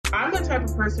I'm the type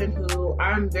of person who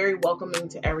I'm very welcoming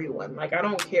to everyone. Like, I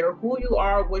don't care who you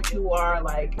are, what you are.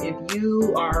 Like, if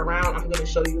you are around, I'm going to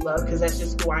show you love because that's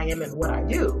just who I am and what I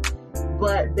do.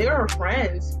 But there are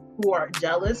friends who are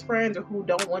jealous friends or who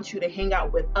don't want you to hang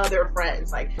out with other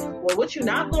friends. Like, well, what you're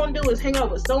not going to do is hang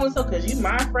out with so-and-so because you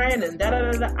my friend and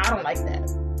da-da-da-da. I don't like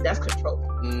that. That's control.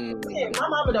 Yeah, my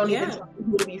mama don't even tell me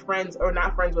who to be friends or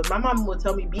not friends with. My mama will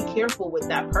tell me, be careful with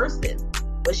that person.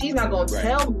 But she's not going to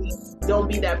tell me, don't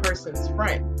be that person's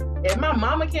friend. If my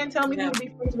mama can't tell me who to be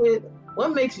friends with,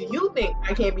 what makes you think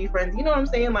I can't be friends? You know what I'm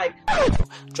saying? Like,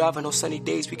 driving on sunny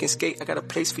days, we can skate. I got a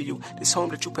place for you. This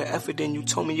home that you put effort in, you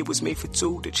told me it was made for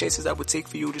two. The chances I would take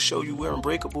for you to show you we're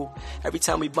unbreakable. Every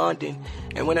time we bonding,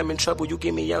 and when I'm in trouble, you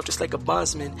get me out just like a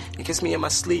bondsman and kiss me in my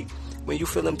sleep. When you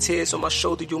feel them tears on my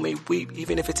shoulder, you may weep.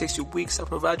 Even if it takes you weeks, I'll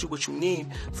provide you what you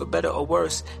need, for better or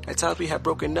worse. At times we have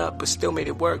broken up, but still made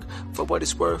it work. For what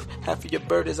it's worth, half of your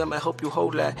burdens, I might help you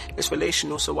hold that. It's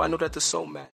relational, so I know that the soul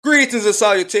match. Greetings and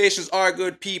salutations, our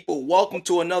good people. Welcome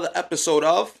to another episode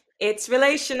of It's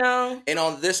Relational. And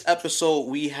on this episode,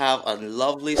 we have a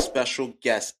lovely special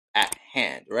guest at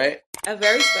hand, right? A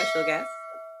very special guest.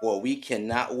 Well, we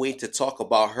cannot wait to talk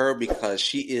about her because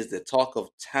she is the talk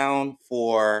of town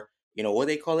for, what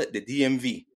they call it? The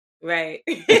DMV. Right.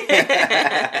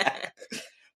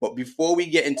 But before we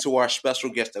get into our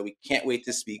special guest that we can't wait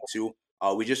to speak to,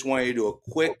 we just wanted to do a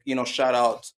quick, shout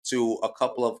out to a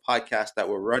couple of podcasts that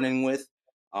we're running with.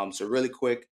 So really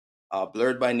quick,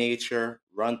 Blurred by Nature,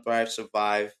 Run, Thrive,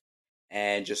 Survive,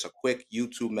 and just a quick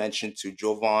YouTube mention to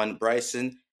Jovan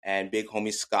Bryson and big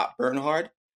homie Scott Bernhard.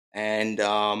 And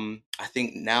I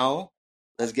think now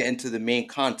let's get into the main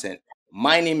content.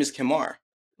 My name is Kamar.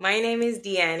 My name is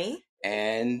Deannie.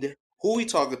 And who we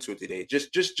talking to today?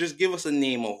 Just give us a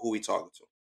name of who we talking to.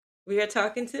 We are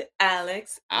talking to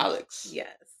Alex. Alex. Yes.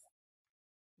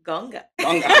 Gonga.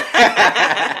 Gonga.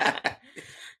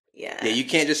 Yeah, you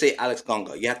can't just say Alex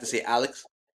Gonga. You have to say Alex,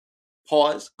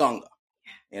 pause, Gonga.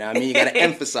 You know what I mean? You got to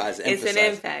emphasize it. It's an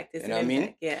impact. It's you know an what I mean?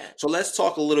 Impact. Yeah. So let's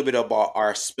talk a little bit about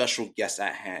our special guest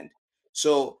at hand.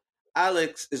 So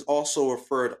Alex is also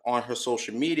referred on her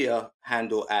social media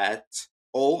handle at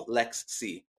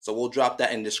OLexC. So we'll drop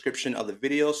that in the description of the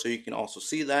video so you can also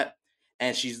see that.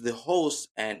 And she's the host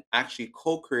and actually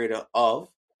co-creator of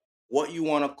What You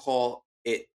Want to Call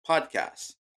It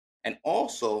podcast. And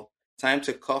also Time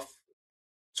to Cuff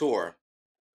Tour,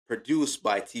 produced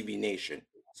by TV Nation.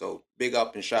 So big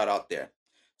up and shout out there.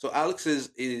 So Alex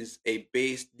is a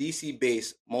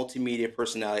DC-based multimedia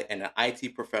personality and an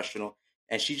IT professional,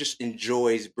 and she just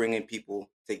enjoys bringing people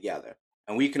together.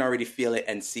 And we can already feel it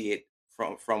and see it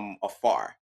from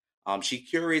afar. She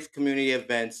curates community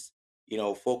events,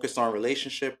 focused on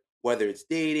relationship, whether it's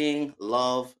dating,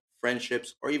 love,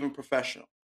 friendships, or even professional.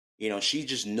 She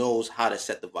just knows how to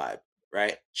set the vibe,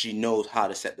 right? She knows how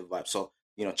to set the vibe. So,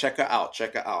 check her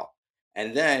out.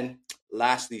 And then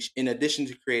lastly, in addition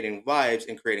to creating vibes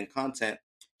and creating content,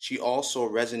 she also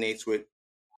resonates with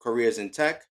careers in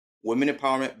tech, women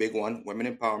empowerment, big one,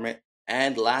 women empowerment,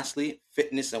 and lastly,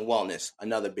 fitness and wellness,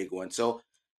 another big one. So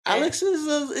Alex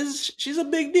she's a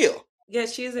big deal. Yeah,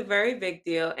 she is a very big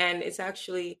deal, and it's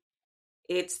actually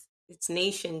it's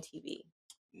Nation TV.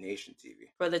 Nation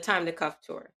TV. For the Time to Cuff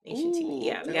Tour. Nation TV.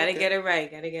 Yeah, we gotta get it right.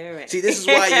 See, this is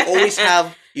why you always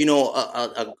have,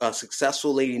 a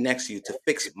successful lady next to you to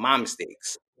fix my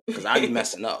mistakes. Because I be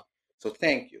messing up. So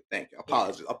thank you.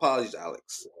 Apologies,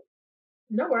 Alex.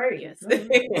 No worries.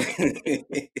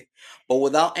 But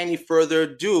without any further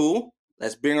ado,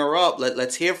 let's bring her up.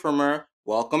 Let's hear from her.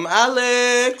 Welcome,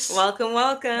 Alex.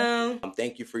 Welcome.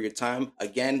 Thank you for your time.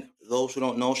 Again, those who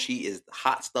don't know, she is the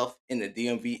hot stuff in the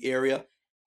DMV area.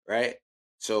 Right?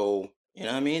 So, you know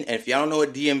what I mean? And if y'all don't know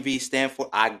what DMV stand for,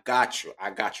 I got you.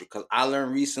 Because I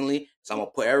learned recently, so I'm going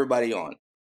to put everybody on.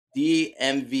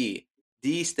 DMV.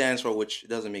 D stands for, which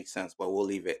doesn't make sense, but we'll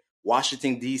leave it.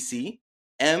 Washington, D.C.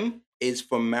 M is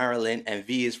for Maryland, and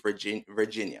V is for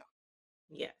Virginia.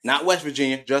 Yes. Not West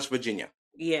Virginia, just Virginia.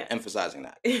 Yeah. Emphasizing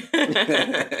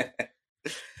that.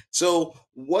 So,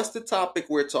 what's the topic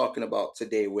we're talking about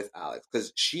today with Alex?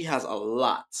 Because she has a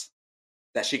lot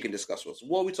that she can discuss with us.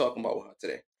 What are we talking about with her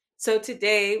today? So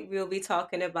today we'll be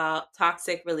talking about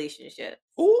toxic relationships.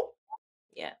 Ooh.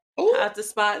 Yeah. Ooh. How to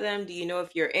spot them. Do you know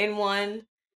if you're in one?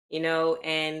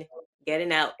 And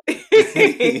getting out.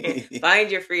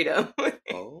 Find your freedom.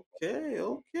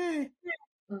 Okay.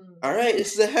 All right.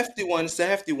 This is a hefty one. It's a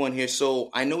hefty one here. So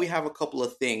I know we have a couple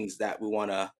of things that we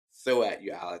want to throw at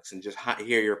you, Alex, and just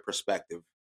hear your perspective.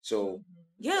 So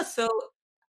yeah. So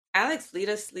Alex, lead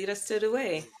us to the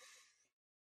way.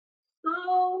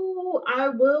 So I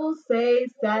will say,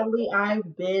 sadly,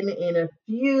 I've been in a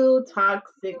few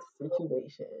toxic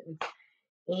situations.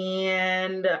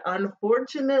 And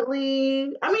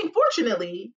unfortunately,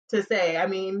 fortunately to say,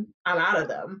 I'm out of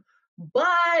them.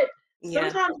 But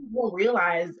Yeah. sometimes you won't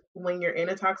realize when you're in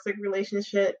a toxic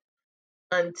relationship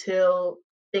until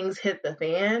things hit the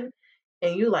fan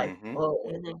and you like, Mm-hmm.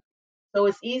 whoa. Hmm. So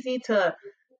it's easy to,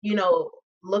 you know,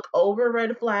 look over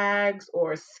red flags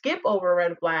or skip over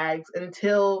red flags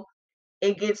until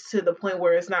it gets to the point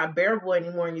where it's not bearable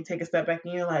anymore and you take a step back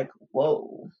and you're like,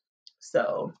 whoa.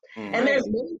 So, and Mm-hmm. Right. there's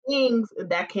many things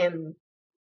that can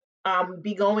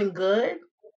be going good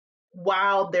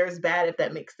while there's bad, if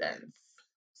that makes sense.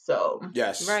 So,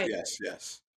 Yes, Right. yes,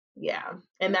 yes. yeah.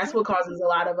 And that's Okay. what causes a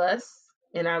lot of us,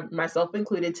 and I myself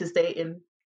included, to stay in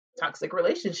toxic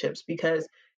relationships because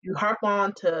you harp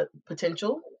on to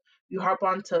potential, you harp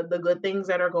on to the good things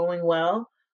that are going well.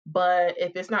 But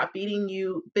if it's not feeding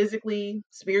you physically,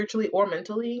 spiritually, or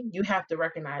mentally, you have to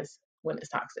recognize when it's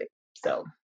toxic. So,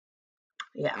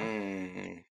 yeah.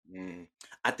 Mm, mm.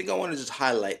 I think I want to just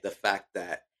highlight the fact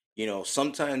that,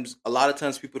 sometimes, a lot of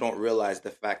times people don't realize the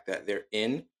fact that they're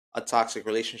in a toxic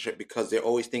relationship because they're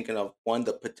always thinking of one,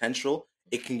 the potential,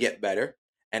 it can get better.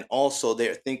 And also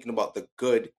they're thinking about the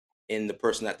good in the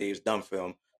person that they've done for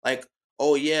them. Like,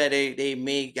 oh yeah, they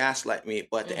may gaslight me,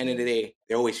 but at the end of the Hmm. day,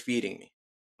 they're always feeding me.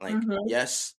 Like, Mm-hmm.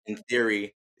 yes, in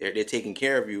theory, they're taking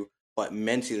care of you, but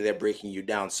mentally they're breaking you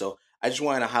down. So I just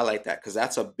wanted to highlight that because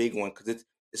that's a big one because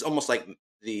it's almost like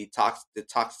the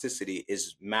toxicity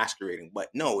is masquerading, but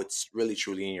no, it's really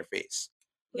truly in your face.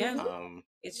 Yeah, Um,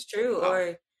 it's true. wow.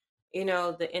 Or, in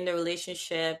the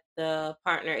relationship, the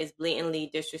partner is blatantly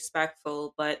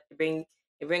disrespectful, but they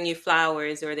bring you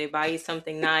flowers or they buy you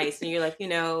something nice, and you're like,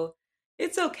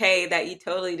 it's okay that you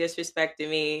totally disrespected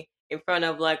me in front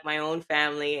of like my own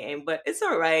family, and but it's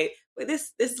all right. But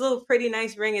this little pretty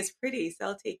nice ring is pretty, so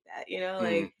I'll take that. Mm,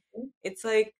 Like it's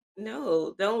like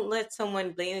no, don't let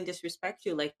someone blatantly disrespect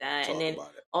you like that, and talk then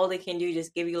about all they can do is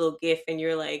just give you a little gift, and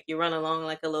you're like you run along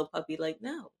like a little puppy. Like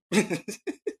no, it.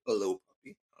 A little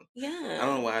puppy. I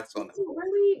don't know yeah, why I saw that. It's a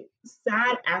really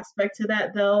sad aspect to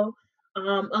that, though. A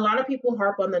lot of people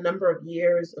harp on the number of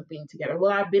years of being together.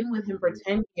 Well, I've been with him for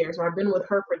 10 years, or I've been with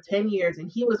her for 10 years, and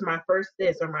he was my first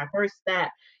this or my first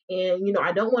that. And,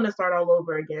 I don't want to start all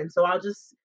over again. So I'll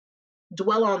just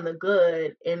dwell on the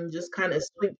good and just kind of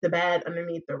sweep the bad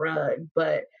underneath the rug.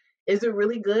 But is it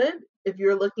really good if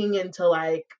you're looking into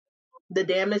like the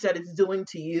damage that it's doing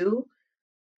to you?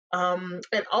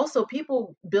 And also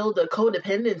people build a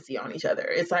codependency on each other.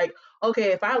 It's like,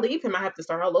 okay, if I leave him, I have to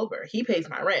start all over. He pays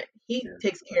my rent. He Yeah.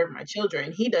 takes care of my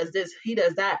children. He does this. He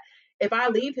does that. If I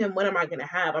leave him, what am I going to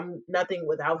have? I'm nothing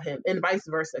without him, and vice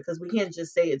versa. Because we can't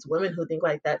just say it's women who think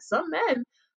like that. Some men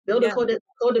build a yeah,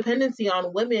 codependency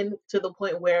on women to the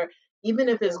point where even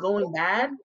if it's going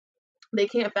bad, they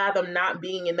can't fathom not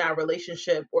being in that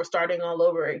relationship or starting all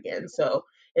over again. So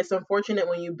it's unfortunate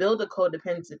when you build a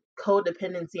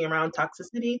codependency around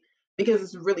toxicity because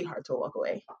it's really hard to walk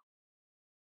away.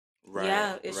 Right,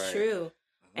 yeah, it's right. true,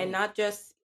 and Mhm. not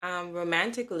just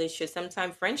romantic relationships.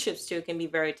 Sometimes friendships too can be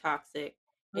very toxic.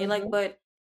 They're like, Hmm. but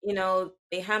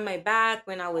they had my back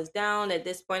when I was down at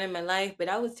this point in my life, but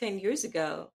that was 10 years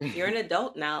ago. You're an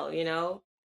adult now.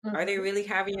 Are they Hmm. really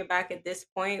having your back at this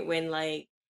point when like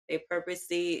they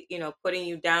purposely putting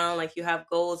you down, like you have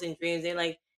goals and dreams? They're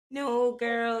like, no,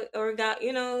 girl or guy,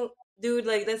 dude,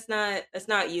 like that's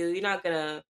not you. You're not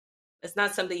gonna It's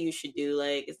not something you should do.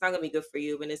 Like, it's not gonna be good for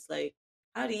you. And it's like,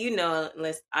 how do you know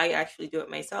unless I actually do it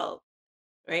myself,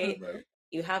 right? Hmm.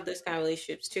 You have those kind of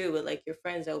relationships too, with like your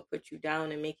friends that will put you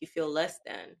down and make you feel less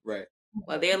than. Right,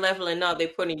 While they're leveling up, they're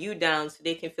putting you down so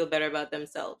they can feel better about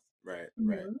themselves. right,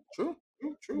 right. Hmm. True,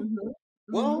 true, true. Hmm.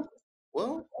 Hmm. Well,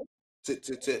 well,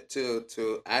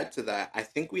 to add to that, I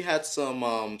think we had some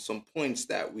points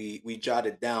that we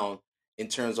jotted down in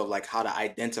terms of like how to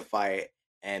identify it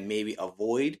and maybe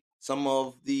avoid some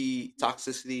of the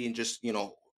toxicity and just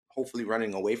hopefully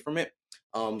running away from it.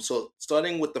 So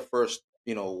starting with the first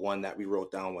one that we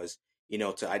wrote down was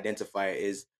to identify it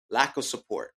is lack of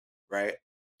support, right?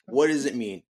 What does it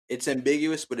mean? It's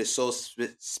ambiguous, but it's so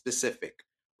specific,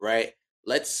 right?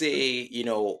 Let's say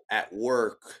at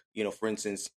work, for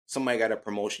instance, somebody got a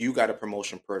promotion, you got a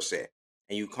promotion per se,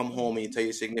 and you come home and you tell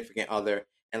your significant other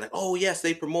and like, oh yes,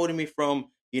 they promoted me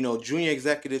from junior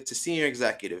executive to senior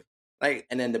executive, like,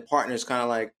 and then the partner's kind of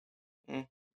like, "Mm,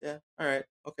 yeah, all right,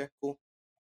 okay, cool,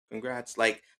 congrats."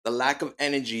 Like, the lack of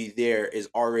energy there is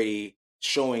already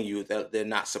showing you that they're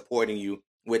not supporting you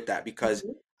with that, because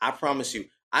I promise you,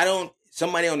 I don't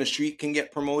somebody on the street can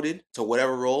get promoted to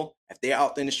whatever role. If they're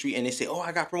out in the street and they say, "Oh,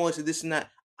 I got promoted to this and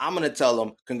that," I'm gonna tell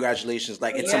them congratulations,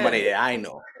 like it's Yeah. somebody that I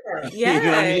know. Yeah, You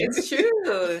know what I mean? it's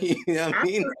true. You know what I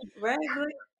mean? Right,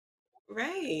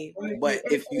 right. But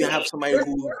if you have somebody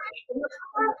who,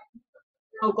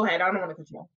 Oh, go ahead. I don't want to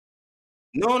cut you off.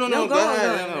 no, No, go go on, ahead.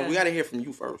 go on, go We on. got to hear from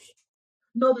you first.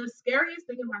 No, the scariest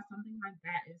thing about something like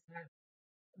that is that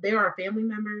there are family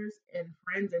members and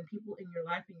friends and people in your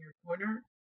life in your corner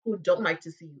who don't like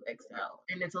to see you excel.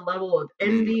 And it's a level of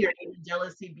envy or even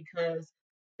jealousy because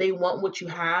they want what you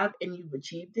have and you've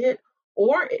achieved it.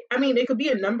 Or, I mean, it could be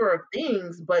a number of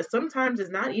things, but sometimes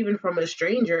it's not even from a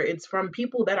stranger, it's from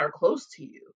people that are close to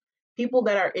you. People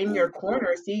that are in your Ooh,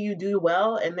 corner see you do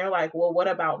well and they're like, well, what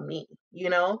about me? You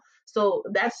know? So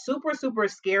that's super, super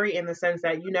scary in the sense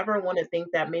that you never want to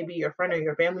think that maybe your friend or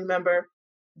your family member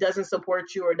doesn't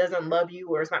support you or doesn't love you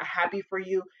or is not happy for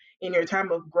you in your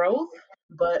time of growth,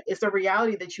 but it's a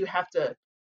reality that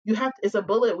it's a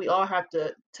bullet we all have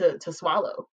to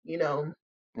swallow, you know.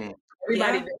 mm,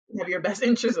 Everybody Yeah. doesn't have your best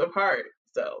interest of heart.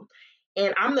 So,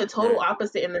 and I'm the total right.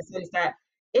 opposite in the sense that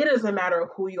it doesn't matter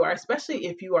who you are, especially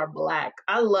if you are black.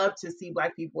 I love to see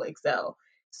black people excel.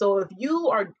 So if you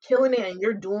are killing it and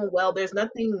you're doing well, there's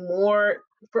nothing more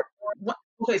for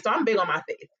okay, so I'm big on my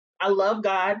faith. I love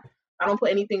God. I don't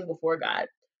put anything before God.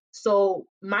 So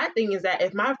my thing is that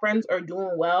if my friends are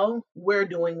doing well, we're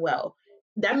doing well.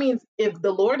 That means if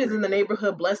the Lord is in the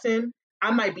neighborhood blessing,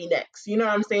 I might be next. You know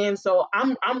what I'm saying? So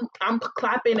I'm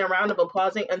clapping and round of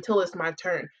applauding until it's my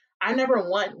turn. I never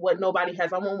want what nobody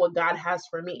has. I want what God has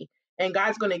for me. And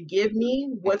God's gonna give me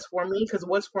Mm, what's for me because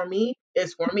what's for me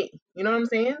is for me. You know what I'm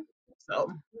saying?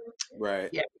 So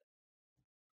right. yeah,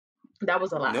 that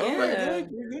was a lot. No, you're But Yeah.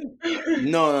 good. You're good.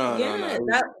 No. Yeah, It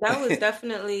that was was.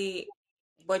 definitely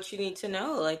what you need to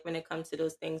know, like when it comes to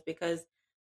those things, because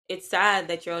it's sad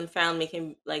that your own family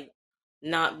can like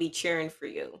not be cheering for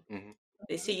you. Mhm.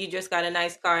 They see you just got a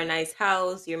nice car, a nice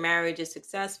house, your marriage is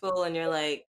successful, and you're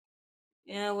like,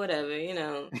 yeah, whatever, you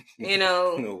know.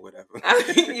 No, whatever.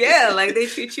 Yeah, like they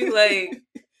treat you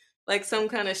like some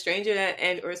kind of stranger that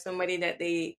and or somebody that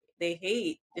they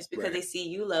hate just because Right, they see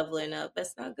you leveling up.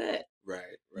 That's not good.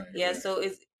 Yeah, right, so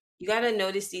it's you got to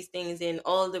notice these things in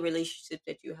all the relationships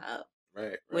that you have.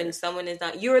 When right. someone is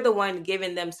not, you're the one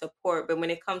giving them support, but when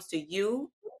it comes to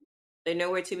you, they're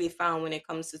nowhere to be found when it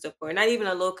comes to support. Not even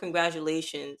a little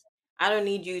congratulations. I don't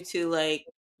need you to like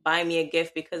buy me a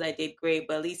gift because I did great,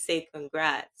 but at least say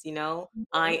congrats, you know?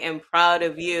 I am proud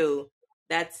of you.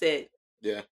 That's it.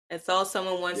 Yeah, That's all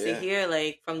someone wants to yeah, hear,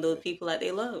 like from those yeah. people that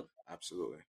they love.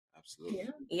 Absolutely, absolutely.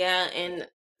 yeah. Yeah, and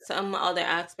some other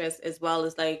aspects as well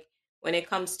is like when it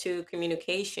comes to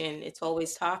communication, it's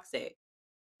always toxic.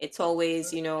 It's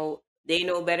always, they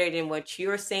know better than what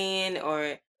you're saying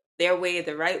or their way is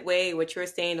the right way. What you're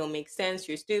saying don't make sense.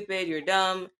 You're stupid, you're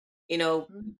dumb, you know,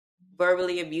 Mhm.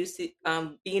 verbally abusive,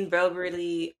 being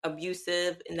verbally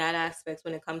abusive in that aspect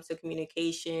when it comes to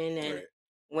communication and Right,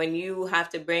 when you have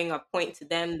to bring a point to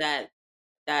them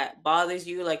that bothers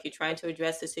you, like you're trying to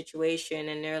address the situation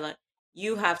and they're like,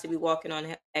 you have to be walking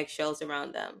on eggshells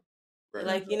around them. They're right,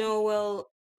 like,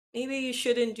 well, maybe you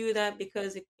shouldn't do that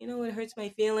because it hurts my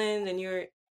feelings, and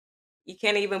you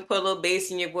can't even put a little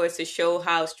bass in your voice to show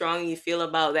how strong you feel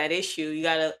about that issue. You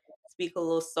gotta speak a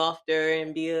little softer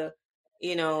and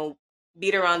you know,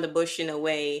 beat around the bush in a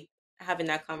way, having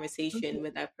that conversation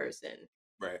with that person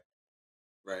right,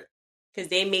 right, because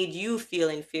they made you feel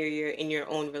inferior in your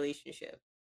own relationship.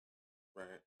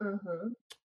 right. Mhm.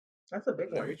 That's a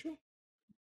big Very one. true.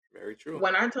 Very true.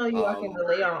 When I tell you I can Um,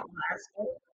 relate on all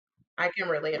aspects, I can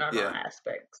relate on all yeah,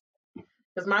 aspects.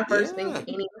 Because my first thing yeah. to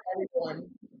anyone,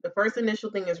 the first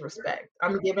initial thing is respect.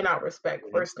 I'm giving out respect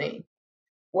Mhm, first thing.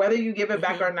 Whether you give it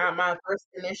back Hmm. or not, my first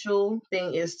initial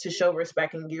thing is to show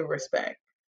respect and give respect.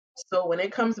 So when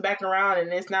it comes back around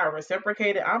and it's not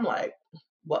reciprocated, I'm like,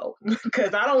 whoa,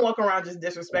 because I don't walk around just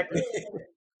disrespecting people.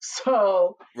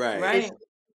 So right, it's Right.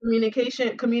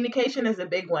 communication is a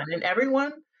big one, and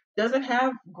everyone doesn't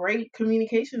have great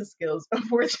communication skills,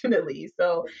 unfortunately.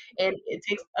 So, and it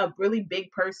takes a really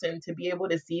big person to be able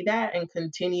to see that and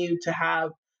continue to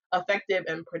have effective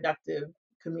and productive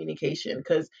communication,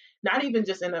 because not even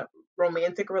just in a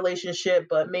romantic relationship,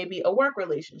 but maybe a work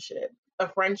relationship, a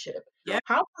friendship. Yeah.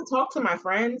 How I talk to my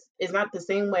friends is not the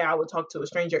same way I would talk to a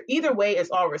stranger. Either way,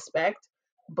 it's all respect,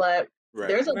 but right,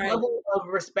 there's a Right. level of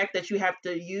respect that you have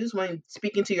to use when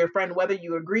speaking to your friend, whether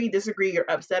you agree, disagree, you're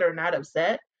upset or not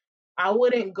upset. I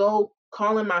wouldn't go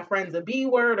calling my friends a B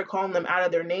word or calling them out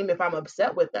of their name if I'm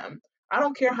upset with them. I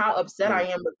don't care how upset I mm,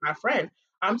 am with my friend.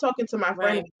 I'm talking to my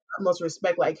friend Right. with utmost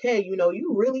respect, like, hey, you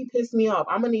really pissed me off.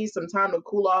 I'm gonna need some time to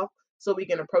cool off so we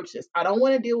can approach this. I don't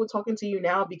want to deal with talking to you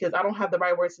now because I don't have the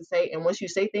right words to say. And once you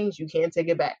say things, you can't take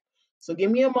it back. So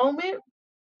give me a moment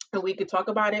and we could talk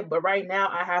about it. But right now,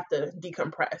 I have to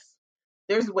decompress.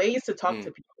 There's ways to talk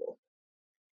to people,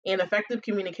 and effective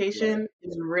communication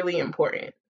is really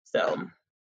important. So,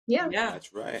 yeah.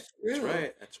 That's right. That's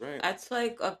right. That's right. That's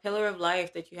like a pillar of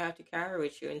life that you have to carry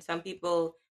with you. And some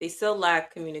people, they still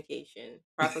lack communication,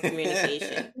 proper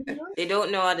communication. They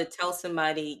don't know how to tell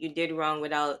somebody you did wrong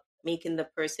without making the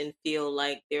person feel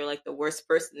like they're like the worst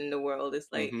person in the world.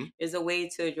 It's like there's a way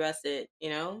to address it,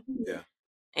 you know? Yeah.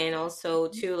 And also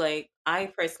too, like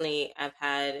I personally have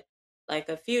had like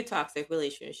a few toxic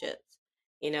relationships.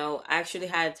 You know, I actually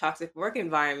had a toxic work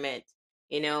environment,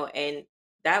 you know, and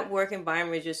that work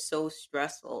environment is just so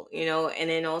stressful, you know,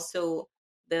 and then also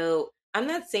I'm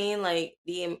not saying like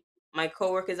my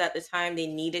coworkers at the time, they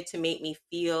needed to make me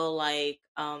feel like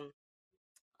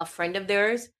a friend of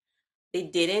theirs. They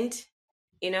didn't,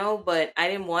 you know, but I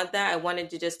didn't want that. I wanted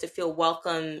to just to feel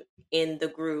welcome in the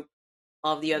group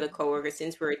of the other coworkers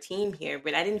since we're a team here,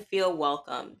 but I didn't feel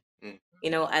welcome, you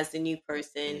know, as the new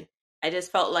person. I just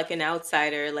felt like an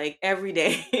outsider, like every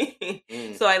day.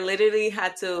 So I literally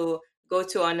had to go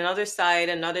to another side,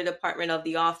 another department of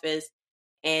the office,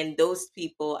 and those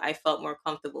people I felt more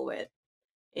comfortable with.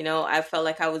 You know, I felt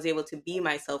like I was able to be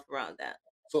myself around that.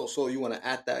 So you want to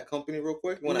add that company real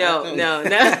quick? No.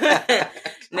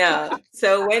 No.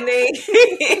 So when they,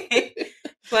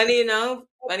 funny enough,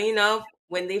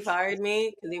 when they fired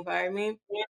me,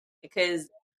 because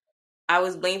I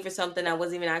was blamed for something that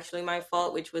wasn't even actually my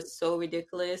fault, which was so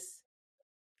ridiculous.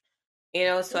 You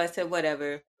know, so I said,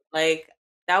 whatever. Like,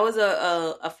 that was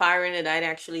a firing that I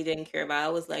actually didn't care about. I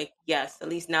was like, yes, at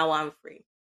least now I'm free.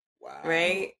 Wow.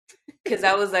 Right? Because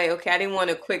I was like, okay, I didn't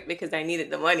want to quit because I needed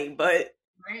the money, but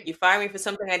you fired me for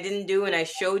something I didn't do and I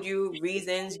showed you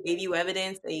reasons, gave you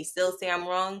evidence, and you still say I'm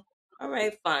wrong. All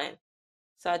right, fine.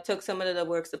 So I took some of the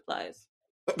work supplies.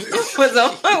 Was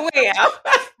on my way out.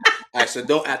 All right, so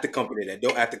don't add the company then.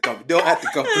 Don't add the company.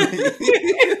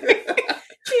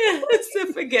 Yeah,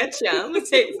 to forget you. I'm gonna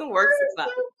take some work supplies.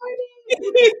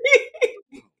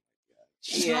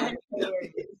 Yeah.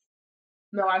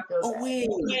 No, I feel that. Oh wait,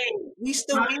 we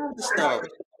still have the stuff.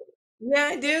 Yeah,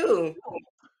 I do.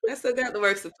 I still got the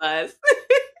work supplies.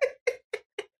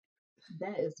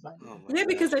 That is funny. Yeah,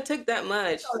 because I took that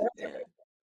much. Yeah.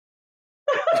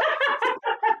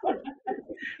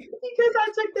 Because I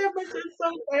took that much. It's so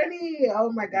funny.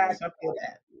 Oh my gosh,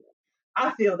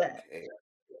 I feel that.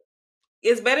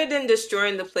 It's better than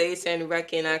destroying the place and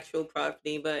wrecking actual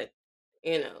property, but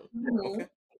you know.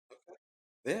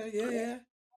 Okay. Yeah.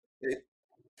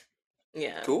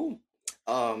 Yeah. Cool.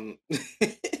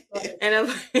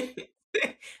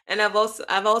 And I've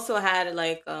also had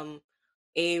like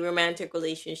a romantic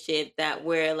relationship that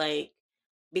where like,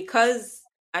 because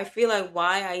I feel like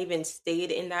why I even stayed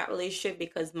in that relationship,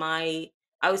 because I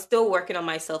was still working on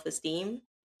my self-esteem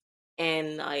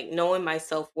and like knowing my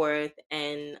self-worth,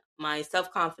 and my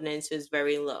self-confidence was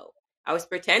very low. I was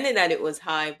pretending that it was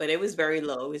high, but it was very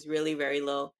low. It was really very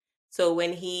low. So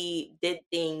when he did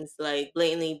things like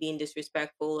blatantly being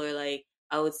disrespectful, or like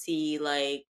I would see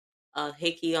like a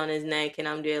hickey on his neck and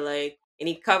I'm there like, and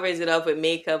he covers it up with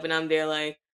makeup and I'm there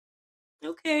like,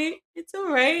 okay, it's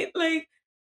all right. Like,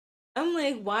 I'm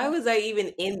like, why was I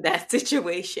even in that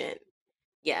situation?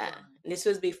 Yeah, this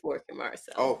was before Kamar.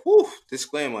 So. Oh, whew,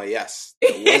 disclaimer, yes,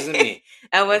 it wasn't me.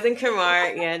 I wasn't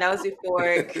Kamar. Yeah, that was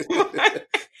before Kamar.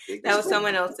 That was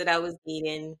someone else that I was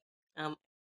dating.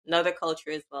 Another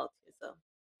culture as well too. So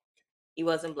he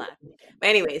wasn't black. But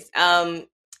anyways,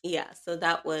 yeah. So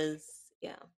that was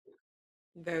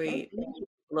very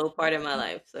low part of my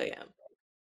life. So yeah.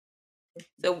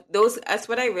 So that's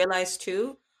what I realized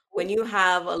too. When you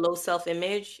have a low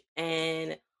self-image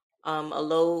and a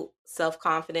low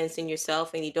self-confidence in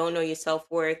yourself, and you don't know your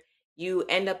self-worth, you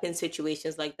end up in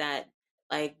situations like that,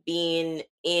 like being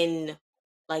in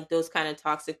like those kind of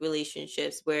toxic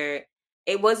relationships where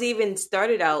it wasn't even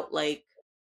started out like,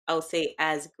 I would say,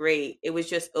 as great. It was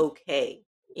just okay.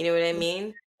 You know what I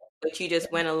mean? But you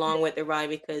just went along with the ride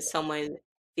because someone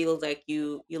feels like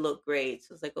you look great.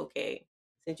 So it's like, okay,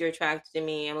 since you're attracted to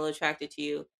me, I'm a little attracted to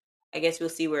you. I guess we'll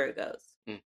see where it goes.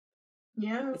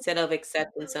 Yeah. Instead of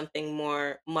accepting something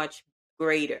much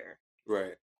greater.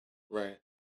 Right.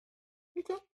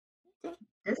 Okay.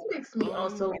 This makes me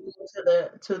also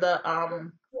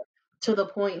to the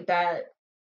point that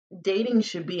dating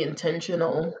should be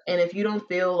intentional, and if you don't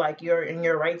feel like you're in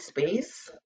your right space,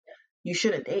 you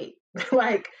shouldn't date.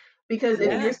 Like, because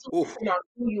if you're still figuring out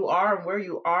who you are and where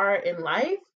you are in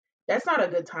life, that's not a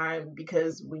good time,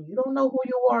 because when you don't know who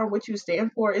you are and what you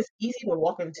stand for, it's easy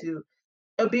to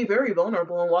be very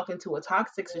vulnerable and walk into a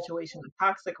toxic situation, a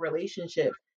toxic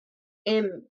relationship.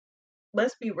 And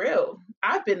let's be real,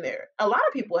 I've been there. A lot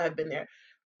of people have been there.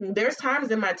 There's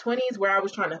times in my 20s where I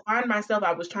was trying to find myself.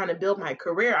 I was trying to build my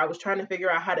career. I was trying to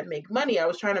figure out how to make money. I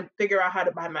was trying to figure out how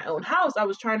to buy my own house. I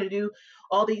was trying to do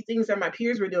all these things that my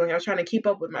peers were doing. I was trying to keep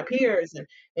up with my peers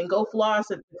and go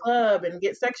floss at the club and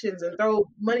get sections and throw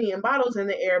money and bottles in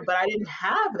the air. But I didn't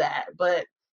have that. But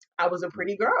I was a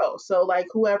pretty girl. So, like,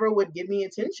 whoever would give me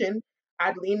attention,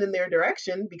 I'd lean in their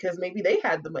direction because maybe they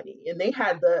had the money and they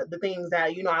had the things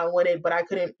that, I wanted, but I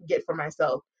couldn't get for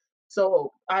myself.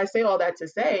 So I say all that to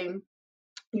say,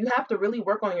 you have to really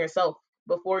work on yourself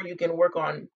before you can work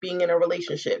on being in a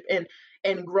relationship and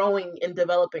growing and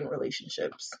developing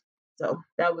relationships. So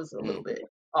that was a little Mm. bit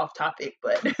off topic,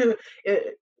 but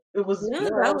it it was No, No,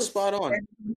 that that was was spot on.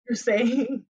 you're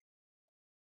saying.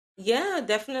 yeah,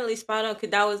 definitely spot on. Cause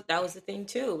that was the thing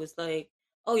too. It was like,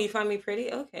 oh, you find me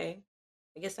pretty? Okay,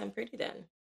 I guess I'm pretty then.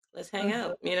 Let's hang Mhm,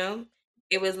 out.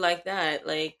 It was like that.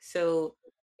 Like, so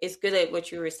it's good at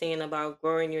what you were saying about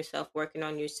growing yourself, working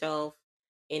on yourself.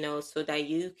 So that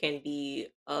you can be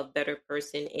a better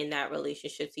person in that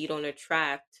relationship, so you don't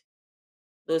attract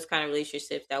those kind of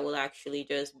relationships that will actually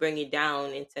just bring you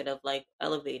down instead of like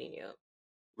elevating you.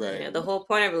 Right. The whole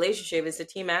point of relationship is a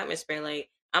team atmosphere. Like,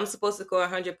 I'm supposed to score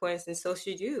 100 points, and so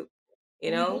should you.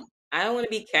 You mhm. know, I don't want to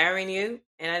be carrying you,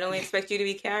 and I don't expect you to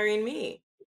be carrying me,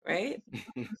 right?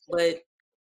 But,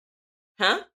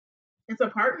 huh? It's a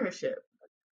partnership.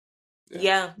 Yeah.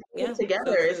 Yeah, Put yeah. So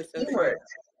together, it's true, so true. teamwork.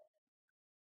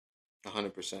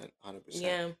 100%. 100%.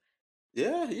 Yeah,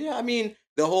 Yeah, yeah. I mean,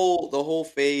 the whole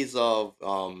phase of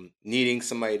needing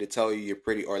somebody to tell you you're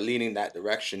pretty or leaning that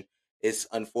direction is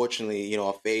unfortunately,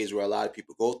 a phase where a lot of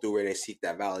people go through where they seek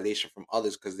that validation from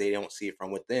others because they don't see it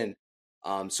from within.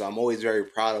 So I'm always very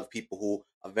proud of people who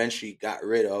eventually got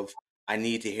rid of I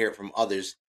need to hear it from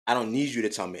others. I don't need you to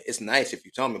tell me. It's nice if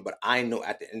you tell me, but I know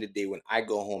at the end of the day when I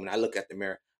go home and I look at the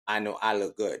mirror, I know I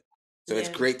look good. So it's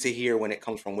yes. great to hear when it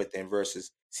comes from within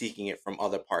versus seeking it from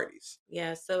other parties.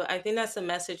 Yeah, so I think that's a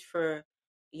message for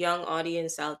young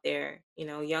audience out there,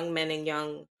 young men and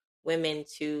young women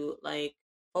to like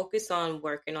focus on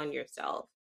working on yourself.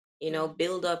 Mhm,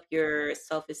 Build up your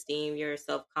self-esteem, your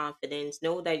self-confidence.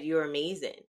 Know that you're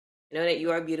amazing. Know that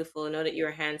you are beautiful, know that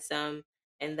you're handsome,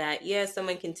 and that yeah,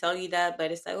 someone can tell you that,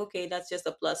 but it's like, okay, that's just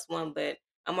a plus one, but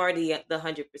I'm already at the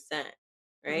 100%,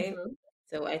 right? mhm.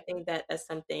 So I think that that's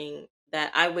something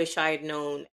that I wish I had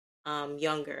known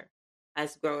younger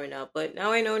as growing up. But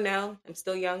now I know now. I'm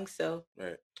still young, so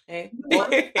Right. hey. Well,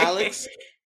 Alex,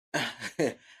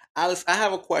 Alex, I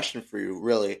have a question for you,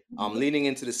 really. Mhm. Leading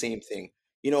into the same thing.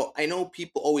 I know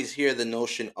people always hear the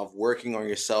notion of working on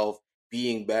yourself,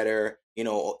 being better.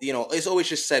 It's always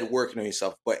just said working on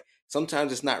yourself, but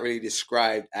sometimes it's not really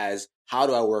described as how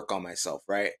do I work on myself,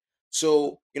 right?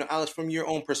 So, Alex, from your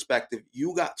own perspective,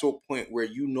 you got to a point where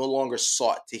you no longer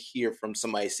sought to hear from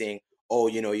somebody saying, "Oh,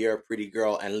 you're a pretty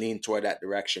girl," and lean toward that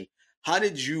direction. How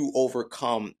did you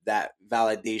overcome that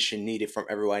validation needed from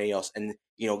everybody else and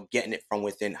getting it from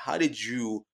within? How did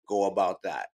you go about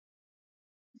that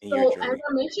in your So, as journey?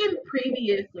 I mentioned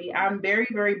previously, I'm very,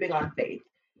 very big on faith.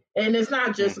 And it's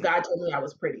not just Hmm. God told me I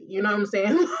was pretty. You know what I'm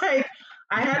saying? Like,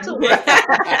 I had to work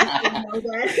to know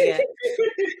Yeah. that.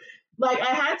 Like,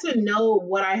 I had to know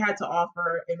what I had to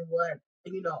offer and what,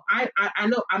 I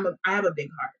know I have a big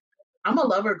heart. I'm a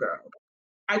lover girl.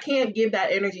 I can't give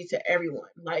that energy to everyone.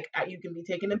 Like, you can be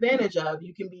taken advantage of.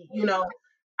 You can be,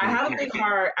 I have a big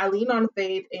heart. I lean on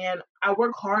faith and I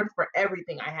work hard for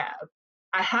everything I have.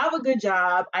 I have a good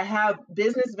job. I have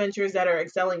business ventures that are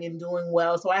excelling and doing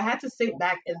well. So I had to sit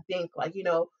back and think, like,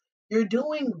 you're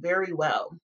doing very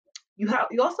well. You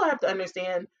also have to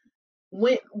understand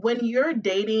when you're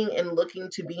dating and looking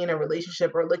to be in a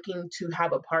relationship or looking to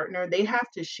have a partner, they have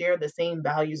to share the same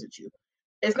values as you.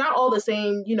 It's not all the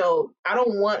same. I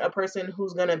don't want a person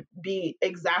who's going to be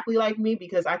exactly like me,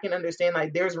 because I can understand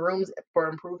like there's rooms for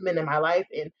improvement in my life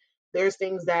and there's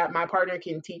things that my partner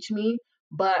can teach me,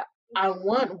 but I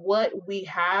want what we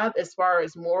have as far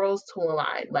as morals to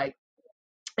align. Like,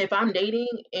 if I'm dating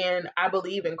and I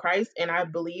believe in Christ and I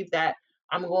believe that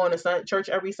I'm going to church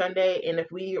every Sunday, and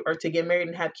if we are to get married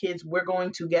and have kids, we're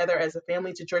going together as a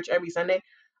family to church every Sunday.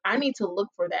 I need to look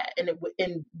for that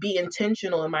and be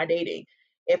intentional in my dating.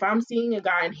 If I'm seeing a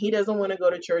guy and he doesn't want to go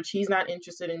to church, he's not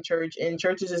interested in church, and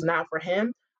churches is not for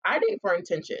him, I date for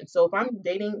intention. So if I'm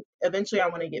dating, eventually I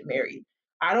want to get married.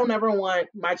 I don't ever want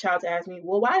my child to ask me,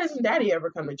 well, why doesn't daddy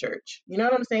ever come to church? You know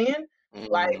what I'm saying?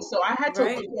 Like, Mm. so I had to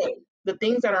look Right. at the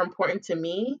things that are important to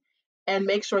me and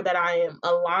make sure that I am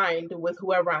aligned with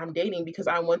whoever I'm dating because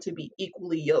I want to be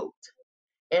equally yoked.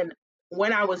 And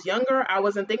when I was younger, I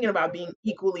wasn't thinking about being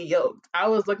equally yoked. I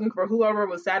was looking for whoever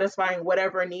was satisfying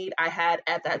whatever need I had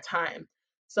at that time.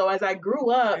 So as I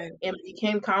grew up Right. and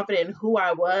became confident in who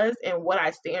I was and what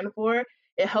I stand for,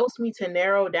 it helps me to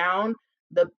narrow down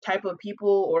the type of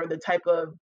people or the type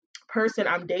of person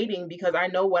I'm dating because I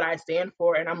know what I stand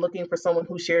for and I'm looking for someone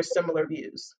who shares similar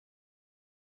views.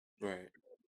 Right.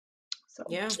 So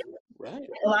Yeah. Right.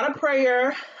 a lot of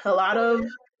prayer, a lot of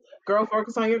girl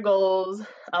focus on your goals,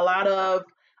 a lot of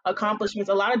accomplishments,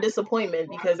 a lot of disappointment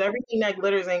because everything that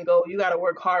glitters ain't gold. You got to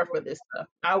work hard for this stuff.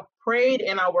 I prayed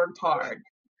and I worked hard.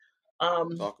 Talk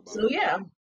about So it. yeah,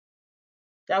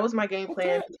 that was my game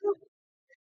plan.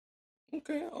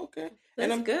 Okay. Okay.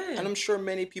 And That's I'm good. sure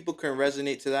many people can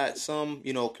resonate to that. Some,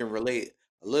 can relate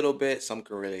a little bit, some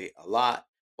can relate a lot,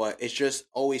 but it's just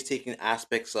always taking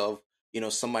aspects of,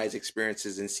 somebody's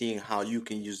experiences and seeing how you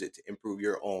can use it to improve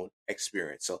your own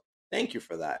experience. So, thank you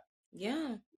for that.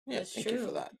 Yeah, Yeah, that's thank you for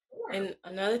true. that. And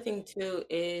another thing too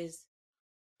is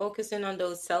focusing on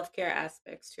those self-care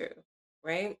aspects too,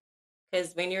 right?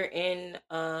 Because when you're in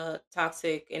a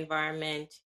toxic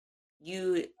environment,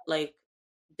 you like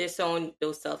disown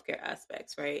those self-care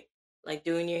aspects, right? Like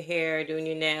doing your hair, doing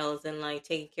your nails, and like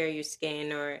taking care of your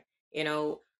skin, or you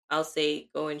know, I'll say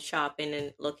going shopping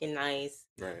and looking nice,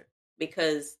 Right.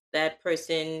 because that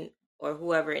person or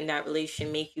whoever in that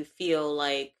relation make you feel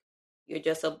like you're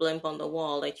just a blimp on the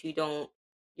wall, like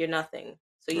you're nothing.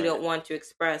 So you Right. don't want to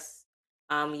express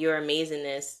your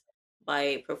amazingness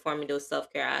by performing those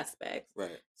self-care aspects.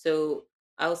 Right. So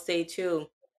I'll say too,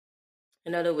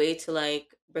 another way to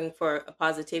like bring for a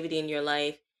positivity in your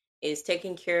life is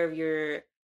taking care of your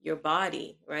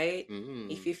body, right?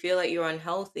 If Mm. you feel like you're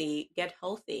unhealthy, get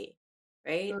healthy,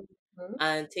 right? Mhm.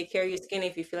 And take care of your skin.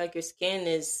 If you feel like your skin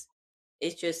is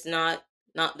just not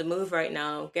the move right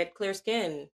now, get clear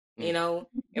skin, you Mm. know.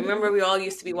 And remember, we all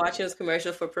used to be watching those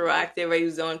commercials for Proactive. I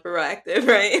use on Proactive,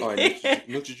 Oh, and right?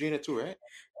 Neutrogena too, right?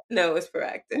 No, it's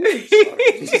Proactive. Ooh,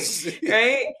 sorry.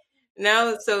 Right?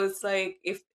 Now, so it's like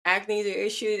if acne is your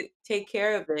issue, take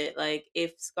care of it. Like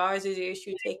if scars is your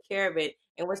issue, take care of it.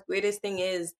 And what's greatest thing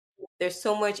is there's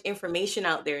so much information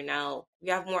out there now. We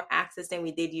have more access than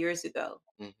we did years ago,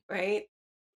 Mm. right?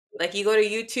 Like you go to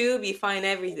YouTube, you find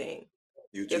everything.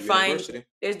 You YouTube find University.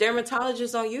 there's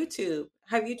dermatologists on YouTube.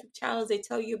 Have YouTube channels, they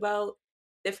tell you about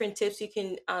different tips you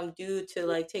can do to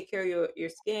like take care of your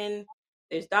skin.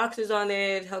 There's doctors on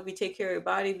there to help you take care of your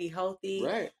body, be healthy.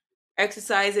 Right.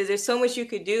 Exercises. There's so much you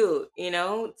could do,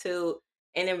 to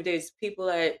and then there's people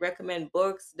that recommend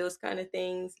books, those kind of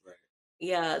things. Right.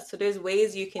 Yeah, so there's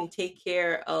ways you can take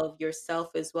care of yourself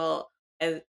as well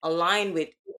and align with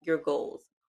your goals,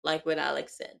 like what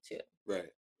Alex said too. Right.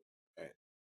 Right.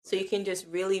 So Right. you can just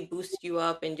really boost you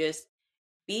up and just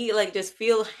be like, just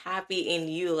feel happy in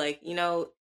you, like,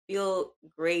 feel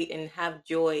great and have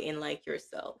joy in like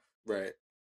yourself. Right.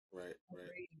 Right.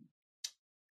 Right.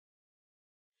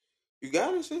 You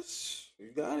got it, sis.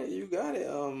 You got it. You got it.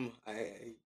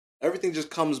 Everything just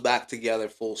comes back together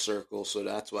full circle. So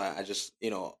that's why I just,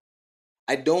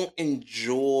 I don't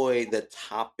enjoy the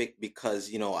topic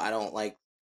because, I don't like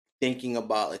thinking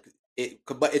about like it,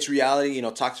 but it's reality.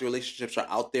 Toxic relationships are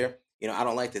out there. I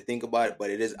don't like to think about it, but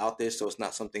it is out there. So it's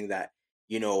not something that,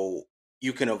 you know,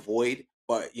 you can avoid.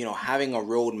 But, having a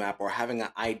roadmap or having an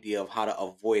idea of how to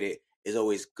avoid it is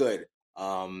always good.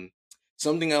 Um,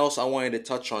 Something else I wanted to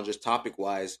touch on just topic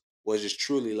wise was just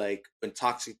truly like in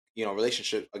toxic,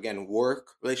 relationship, again,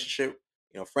 work relationship,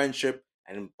 friendship,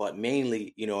 and but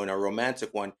mainly, in a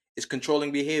romantic one is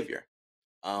controlling behavior.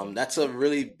 That's a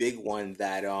really big one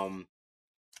that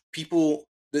people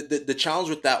the challenge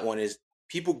with that one is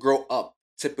people grow up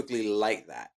typically like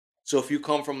that. So if you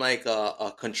come from like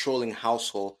a controlling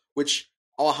household, which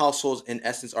all households in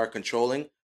essence are controlling,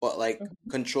 but like Mhm.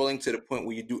 controlling to the point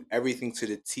where you do everything to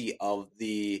the T of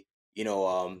the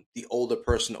older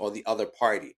person or the other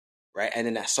party, right? And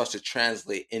then that starts to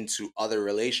translate into other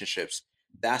relationships.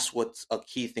 That's what's a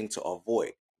key thing to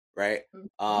avoid, right?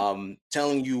 Mhm.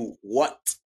 Telling you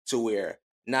what to wear,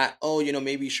 not, oh,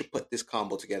 maybe you should put this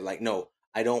combo together. Like, no,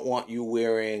 I don't want you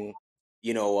wearing,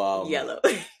 you know, um, Yellow.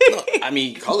 no, I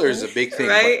mean, color is a big thing,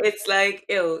 Right? but It's like,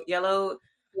 ew, yellow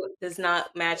does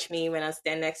not match me when I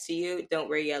stand next to you. Don't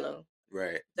wear yellow.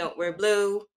 right, Don't wear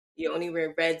blue. You only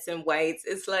wear reds and whites.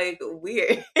 It's like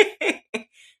weird.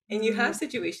 And you have Mhm.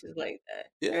 situations like that,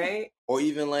 yeah. right? Or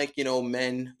even like,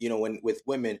 men, when with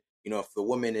women, if the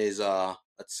woman is,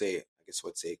 let's say, I guess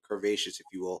let's say curvaceous, if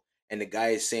you will, and the guy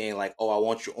is saying like, oh, I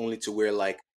want you only to wear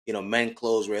like, men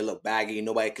clothes where it look baggy,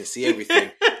 nobody can see everything.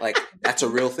 Like, that's a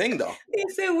real thing, though. They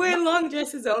said wear long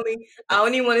dresses only. I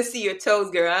only want to see your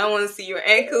toes, girl. I don't want to see your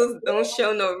ankles. Don't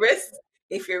show no wrist.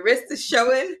 If your wrist is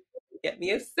showing, get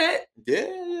me upset. Yeah.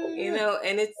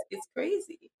 And it's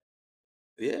crazy.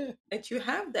 Yeah. That you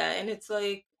have that, and it's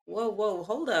like, whoa,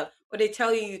 hold up. Or they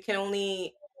tell you can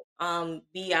only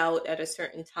be out at a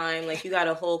certain time. Like, you got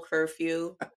a whole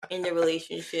curfew in the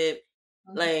relationship.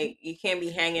 Like, you can't be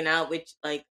hanging out with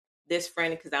like this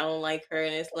friend because I don't like her,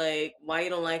 and it's like, why you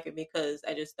don't like her? Because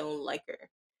I just don't like her,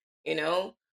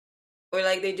 or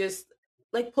like they just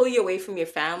like pull you away from your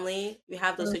family. You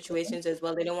have those situations as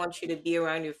well. They don't want you to be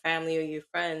around your family or your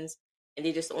friends, and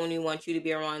they just only want you to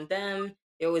be around them.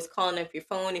 They're always calling up your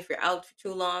phone if you're out for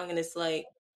too long, and it's like,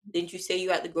 didn't you say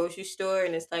you at the grocery store?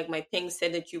 And it's like, my ping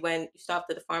said that you stopped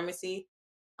at the pharmacy.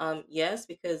 Yes,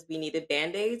 because we needed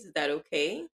Band-Aids. Is that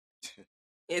okay?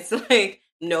 It's like,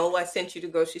 no, I sent you to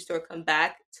the grocery store. Come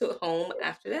back to home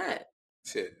after that.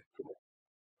 Yeah.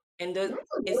 And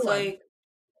it's like,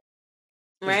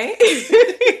 right?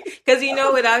 Because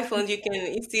with iPhones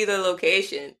you see the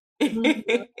location.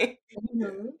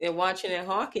 They're watching and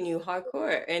hawking you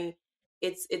hardcore, and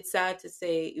it's sad to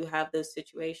say you have those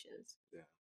situations. Yeah.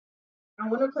 I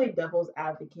want to play devil's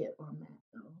advocate on that,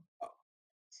 though.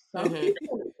 Some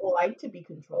people like to be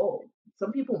controlled.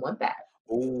 Some people want that.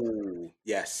 Oh,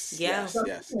 yes. Yeah. Some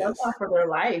people want that for their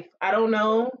life. I don't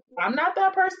know. I'm not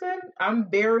that person.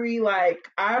 I'm very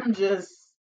I'm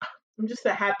just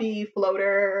a happy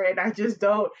floater, and I just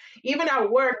don't. Even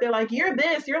at work, they're like, "You're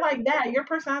this, you're like that, your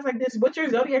personality's like this. What's your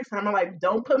zodiac sign?" I'm like,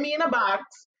 "Don't put me in a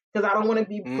box because I don't want to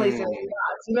be placed in a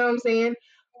box." You know what I'm saying?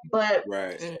 But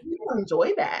people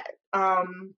enjoy that.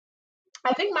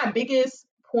 I think my biggest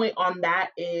point on that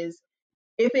is,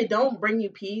 if it don't bring you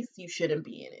peace, you shouldn't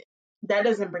be in it. That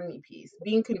doesn't bring me peace.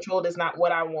 Being controlled is not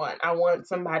what I want. I want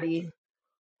somebody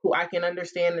who I can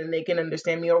understand and they can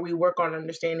understand me, or we work on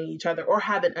understanding each other or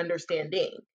have an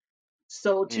understanding.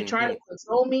 So to try to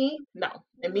control me, no.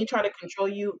 And me try to control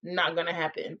you, not gonna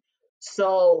happen.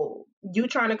 So you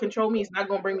trying to control me is not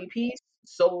gonna bring me peace.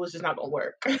 So it's just not gonna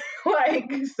work.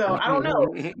 So I don't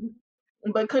know.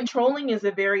 But controlling is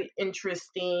a very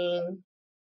interesting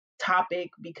topic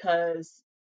because,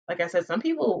 like I said, some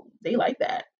people, they like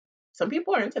that. Some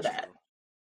people are into that.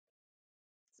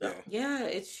 So. Yeah,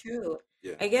 it's true.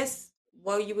 Yeah. I guess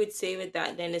what you would say with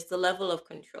that then is the level of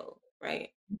control, right?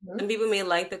 Some people may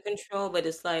like the control, but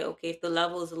it's like, okay, if the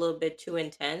level is a little bit too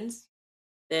intense,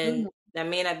 then that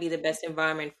may not be the best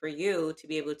environment for you to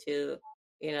be able to,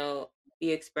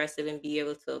 be expressive and be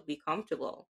able to be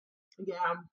comfortable.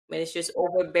 Yeah. When it's just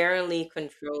overbearingly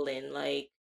controlling, like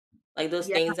those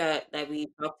things that we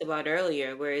talked about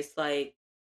earlier, where it's like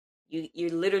you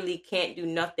literally can't do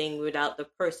nothing without the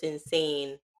person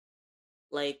saying,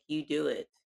 like, you do it.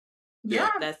 Yeah.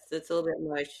 That's a little bit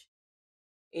much.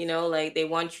 Like they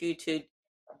want you to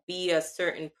be a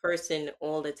certain person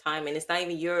all the time, and it's not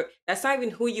even that's not even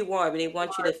who you are, but they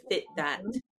want you to fit that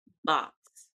box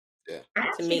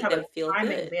to make them feel good.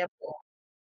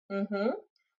 Example.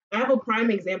 I have a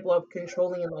prime example of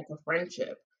controlling in like a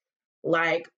friendship.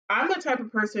 Like, I'm the type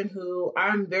of person who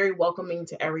I'm very welcoming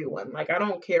to everyone. Like, I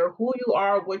don't care who you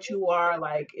are, what you are.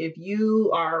 Like, if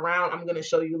you are around, I'm going to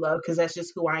show you love because that's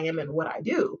just who I am and what I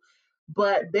do.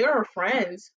 But there are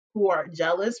friends who are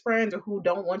jealous friends or who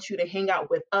don't want you to hang out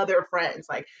with other friends.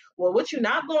 Like, well, what you're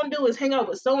not going to do is hang out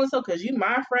with so-and-so because you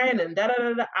my friend and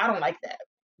da-da-da-da. I don't like that.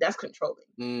 That's controlling.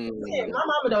 Yeah, my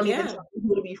mama don't even tell me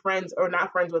who to be friends or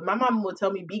not friends with. My mama will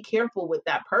tell me, be careful with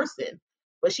that person.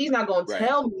 But she's not going to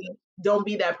tell me, don't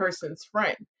be that person's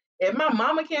friend. If my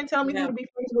mama can't tell me who to be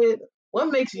friends with,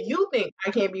 what makes you think I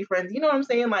can't be friends? You know what I'm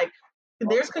saying? Like,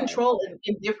 there's control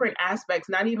in different aspects,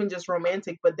 not even just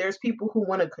romantic, but there's people who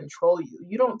want to control you.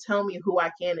 You don't tell me who I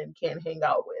can and can't hang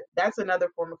out with. That's another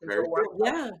form of control.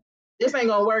 This ain't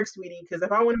going to work, sweetie, because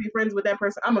if I want to be friends with that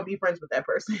person, I'm going to be friends with that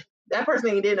person. That person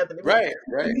ain't did nothing to me. Right.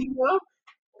 You know?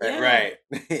 Right.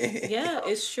 Yeah,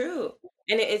 it's true.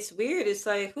 And it's weird. It's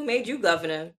like, who made you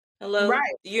governor? Hello?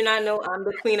 Right. Do you not know I'm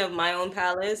the queen of my own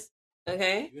palace?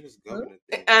 Okay?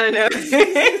 I don't know.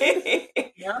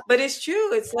 But it's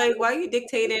true. It's like, why are you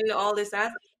dictating all this?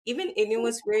 Even, you know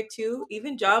what's weird too?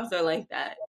 Even jobs are like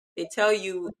that. They tell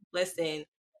you, listen,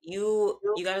 you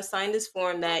got to sign this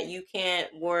form that you can't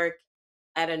work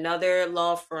at another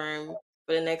law firm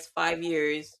for the next 5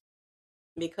 years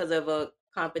because of a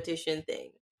competition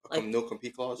thing. Like, no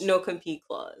compete clause? No compete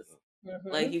clause.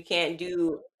 Like, you can't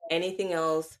do anything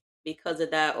else because of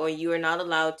that, or you are not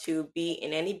allowed to be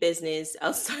in any business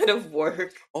outside of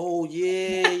work. Oh,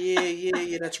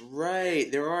 yeah, that's right.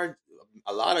 There are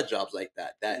a lot of jobs like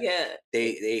that. Yeah,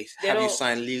 They they have you don't.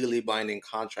 sign legally binding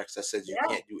contracts that says you Yeah.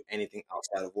 can't do anything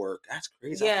outside of work. That's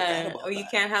crazy. I forgot Yeah, or about you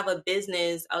that. can't have a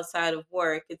business outside of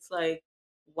work. It's like,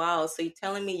 wow. So you're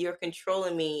telling me you're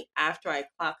controlling me after I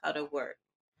clock out of work?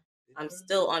 I'm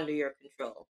still Mhm. under your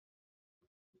control.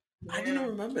 I Yeah. didn't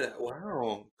remember that.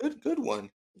 Wow, good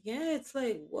one. Yeah, it's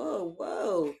like, whoa,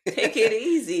 whoa, take it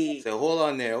easy. So hold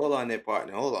on there,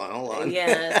 partner. Hold on.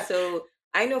 Yeah, so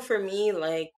I know for me,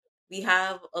 like we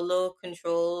have a little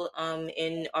control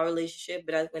in our relationship,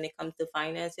 but when it comes to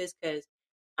finances, because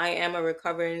I am a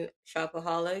recovering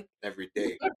shopaholic. Every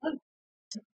day.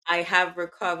 I have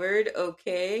recovered,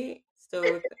 okay.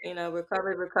 So,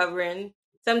 recovered, recovering.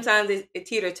 Sometimes it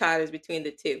teeter totters between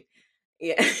the two.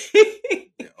 Yeah.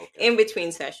 Yeah, okay. In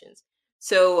between sessions.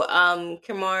 So,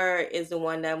 Kamar is the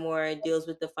one that more deals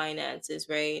with the finances,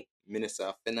 right? Minister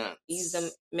of He's the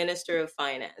Finance. minister of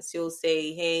finance. He'll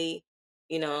say, "Hey,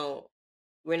 you know,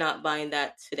 we're not buying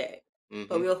that today, but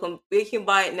Mm-hmm. we can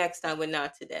buy it next time, but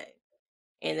not today."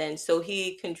 And then so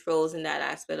he controls in that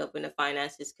aspect of in the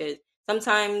finances because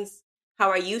sometimes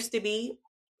how I used to be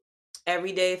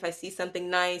every day if I see something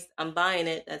nice, I'm buying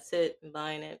it. That's it, I'm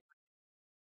buying it,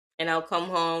 and I'll come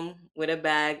home with a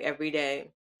bag every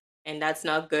day. And that's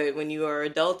not good when you are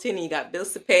adulting and you got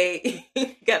bills to pay,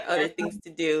 you got other things to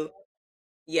do.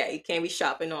 Yeah, you can't be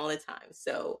shopping all the time.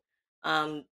 So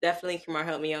definitely Kamar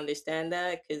helped me understand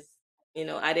that because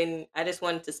I just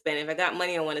wanted to spend it. If I got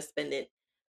money, I want to spend it.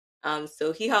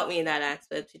 So he helped me in that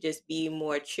aspect to just be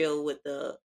more chill with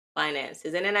the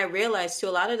finances. And then I realized too,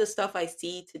 a lot of the stuff I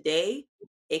see today,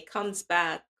 it comes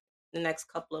back the next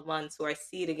couple of months, or I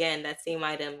see it again, that same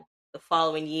item the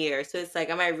following year. So it's like,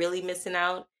 am I really missing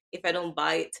out if I don't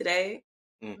buy it today?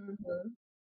 Mm. Mhm.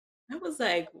 I was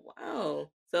like, wow.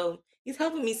 So he's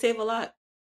helping me save a lot.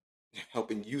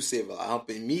 Helping you save a lot,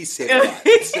 helping me save a lot.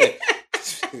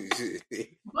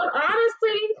 But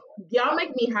honestly, y'all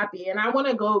make me happy, and I want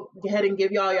to go ahead and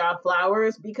give y'all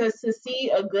flowers because to see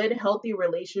a good, healthy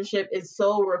relationship is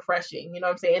so refreshing. You know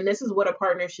what I'm saying? And this is what a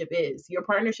partnership is. Your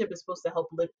partnership is supposed to help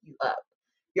lift you up.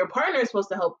 Your partner is supposed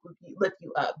to help lift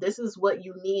you up. This is what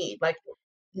you need. Like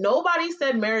nobody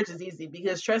said marriage is easy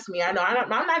because trust me, I know I'm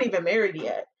not even married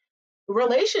yet. Mm.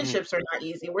 Relationships are not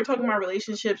easy. We're talking about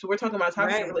relationships. We're talking about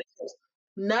toxic Right. relationships.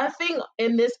 Nothing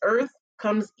in this earth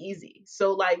comes easy.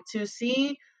 So like to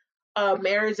see a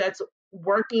marriage that's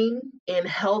working and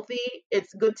healthy,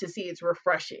 it's good to see. It's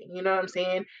refreshing. You know what I'm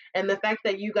saying? And the fact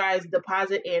that you guys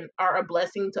deposit and are a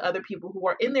blessing to other people who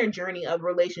are in their journey of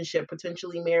relationship,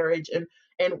 potentially marriage, and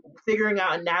figuring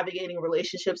out and navigating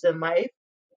relationships in life,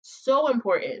 so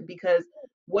important because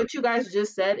what you guys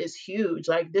just said is huge.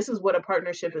 Like this is what a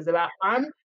partnership is about. I'm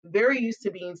very used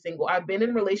to being single. I've been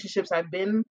in relationships. I've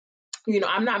been,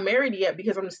 I'm not married yet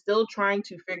because I'm still trying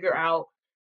to figure out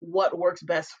what works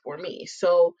best for me.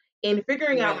 So in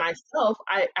figuring out Right. myself,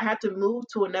 I had to move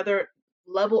to another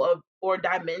level of or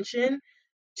dimension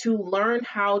to learn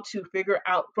how to figure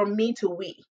out from me to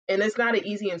we. And it's not an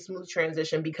easy and smooth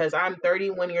transition because I'm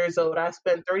 31 years old. I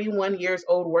spent 31 years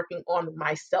old working on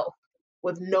myself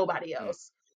with nobody Mm.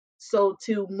 else. So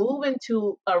to move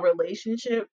into a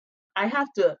relationship, I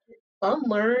have to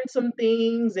unlearn some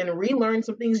things and relearn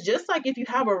some things. Just like if you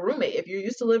have a roommate, if you're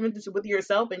used to living with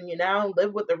yourself and you now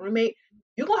live with a roommate,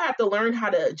 you're gonna have to learn how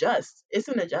to adjust. It's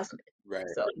an adjustment. Right,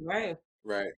 So Right.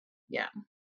 right. yeah.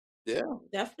 Yeah,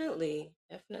 Definitely.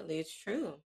 Definitely. It's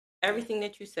true. yeah, Everything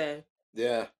that you said.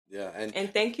 yeah. And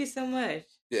And thank you so much.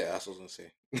 yeah, that's what I was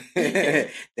gonna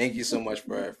say. Thank you so much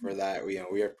for that.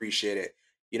 We appreciate it.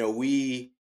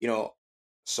 We,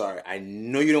 sorry, I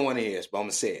know you don't want to hear this, but I'm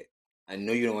gonna say it. I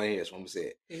know you don't want to hear this, but I'm gonna say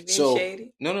it. You being So,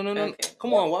 shady? no, no, no, no. Okay.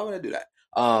 Come on, why would I do that?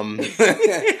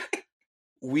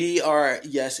 We are,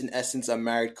 yes, in essence, a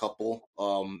married couple.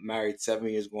 Married 7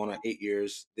 years, going on 8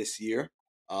 years this year.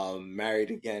 Married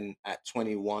again at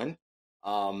 21.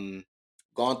 Um,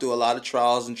 Gone through a lot of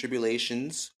trials and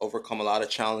tribulations, overcome a lot of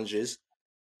challenges.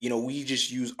 We just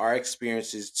use our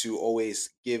experiences to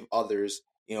always give others,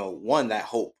 one, that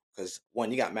hope. Because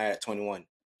one, you got married at 21.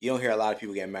 You don't hear a lot of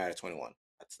people getting married at 21.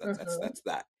 Mhm. That's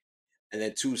that. And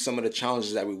then two, some of the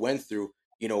challenges that we went through,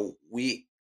 we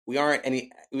aren't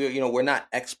we're not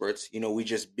experts. We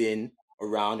just been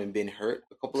around and been hurt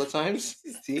a couple of times.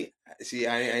 See,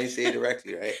 I didn't say it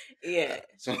directly, right? Yeah.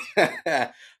 So,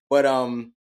 but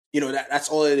that's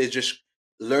all it is. Just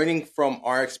learning from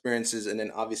our experiences, and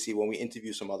then obviously when we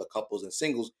interview some other couples and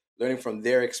singles, learning from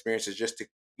their experiences, just to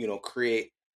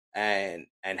create and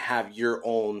have your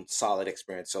own solid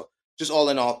experience. So just all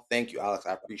in all, thank you, Alex.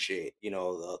 I appreciate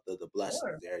the blessings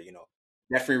Sure. there.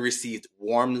 Definitely received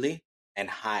warmly and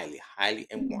highly, highly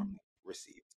and warmly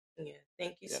received. Yeah,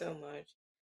 thank you Yeah. so much.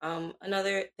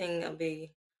 Another thing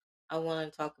I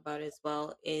want to talk about as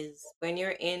well is when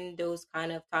you're in those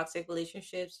kind of toxic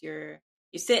relationships, you're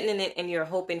sitting in it and you're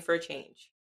hoping for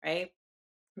change, right?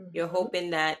 You're Mm-hmm. hoping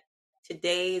that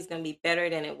today is going to be better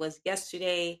than it was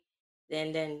yesterday.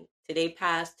 Then today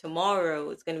past, tomorrow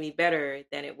it's going to be better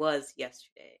than it was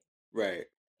yesterday. Right.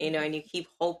 And you keep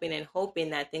hoping and hoping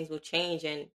that things will change,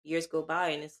 and years go by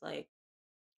and it's like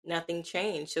nothing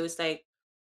changed. So it's like,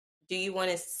 do you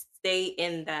want to stay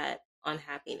in that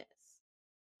unhappiness?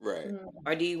 Right.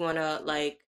 Or do you want to,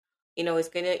 like, it's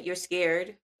gonna, you're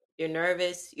scared, you're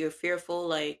nervous, you're fearful,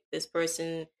 like this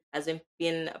person hasn't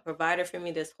been a provider for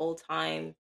me this whole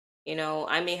time.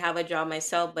 I may have a job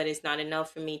myself, but it's not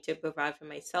enough for me to provide for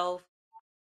myself.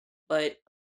 But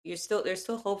there's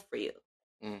still hope for you.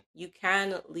 Mm. You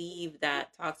can leave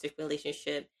that toxic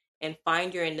relationship and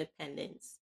find your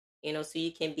independence, so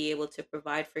you can be able to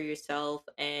provide for yourself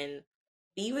and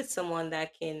be with someone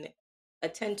that can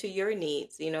attend to your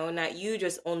needs, not you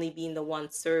just only being the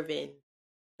one serving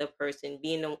the person,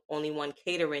 being the only one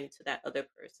catering to that other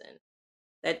person.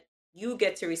 That you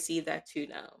get to receive that too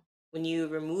now when you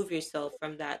remove yourself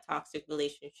from that toxic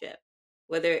relationship,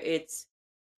 whether it's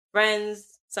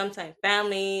friends, sometimes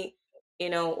family,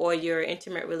 or your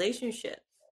intimate relationships.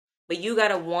 But you got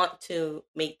to want to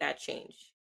make that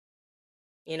change.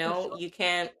 For sure. You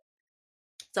can't,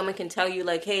 someone can tell you,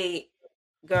 like, hey,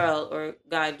 girl or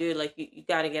guy, dude, like, you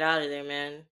got to get out of there,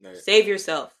 man. Right. Save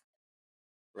yourself,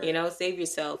 Right. save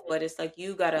yourself. But it's like,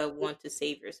 you got to want to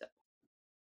save yourself,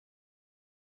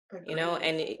 Agreed.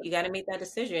 and you got to make that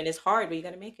decision. It's hard, but you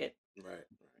got to make it. Right.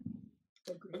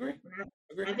 Agreed. Agree.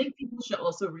 Agree. I think people should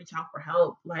also reach out for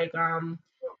help. Like,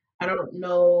 I don't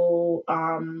know,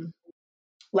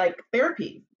 like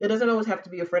therapy. It doesn't always have to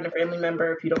be a friend or family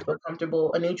member if you don't feel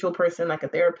comfortable. A neutral person like a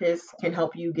therapist can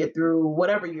help you get through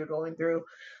whatever you're going through.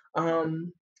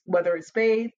 Um, Whether it's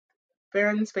faith,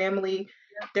 friends, family,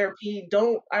 therapy.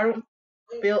 I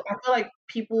feel like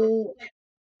people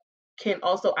can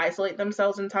also isolate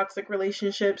themselves in toxic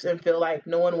relationships and feel like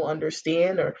no one will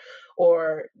understand,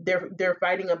 or they're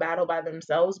fighting a battle by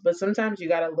themselves. But sometimes you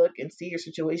got to look and see your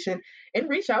situation and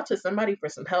reach out to somebody for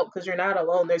some help, because you're not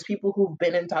alone. There's people who've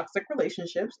been in toxic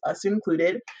relationships, us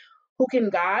included, who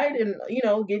can guide and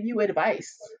give you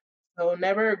advice. So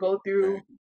never go through Right.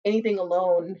 anything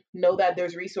alone. Know that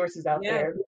there's resources out Yeah,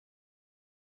 there.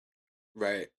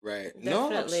 Right. Right. No,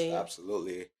 definitely.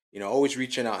 absolutely. Always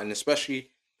reaching out, and especially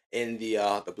in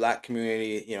the Black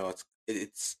community,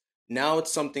 it's now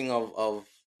it's something of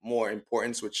more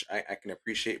importance, which I can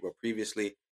appreciate. But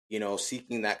previously,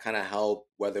 seeking that kind of help,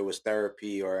 whether it was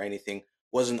therapy or anything,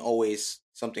 wasn't always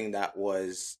something that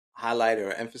was highlighted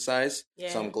or emphasized.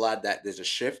 So I'm Yeah. glad that there's a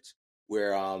shift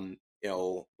where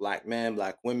Black men,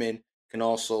 Black women can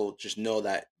also just know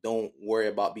that don't worry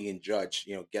about being judged.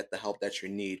 Get the help that you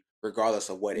need, regardless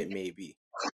of what it may be.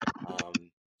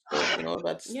 So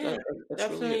that's Yeah, that's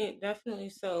really it. definitely, definitely.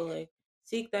 So, like,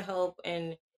 seek the help,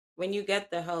 and when you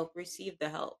get the help, receive the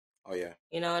help. Oh yeah,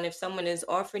 And if someone is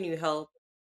offering you help,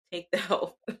 take the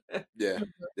help. yeah,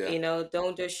 yeah.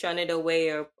 Don't just shun it away,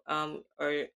 or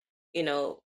you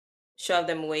know shove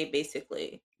them away,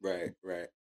 basically. Right, right.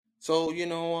 So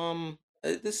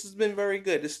this has been very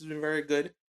good. This has been very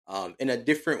good. In a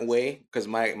different way, because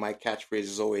my catchphrase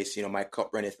is always, my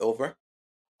cup runneth over.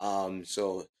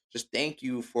 So just thank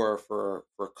you for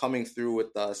coming through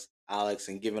with us, Alex,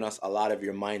 and giving us a lot of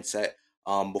your mindset.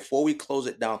 Before we close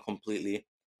it down completely,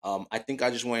 I think I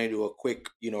just want to do a quick,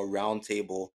 round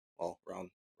table, well,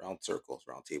 round circles,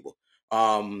 round table.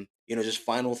 Just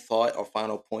final thought or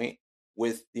final point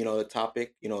with the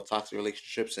topic, toxic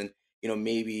relationships, and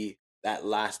maybe that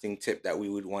lasting tip that we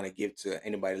would want to give to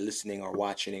anybody listening or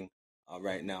watching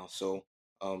right now. So,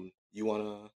 you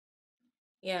wanna?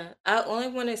 Yeah, I only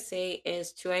want to say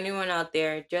is to anyone out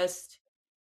there, just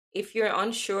if you're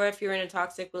unsure if you're in a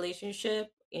toxic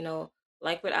relationship,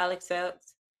 like what Alex said,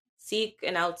 seek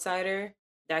an outsider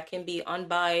that can be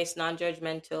unbiased,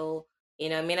 non-judgmental.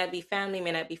 It may not be family,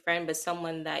 may not be friend, but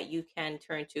someone that you can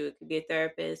turn to. It could be a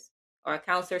therapist or a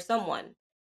counselor, someone,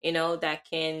 that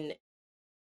can,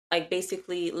 like,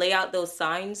 basically lay out those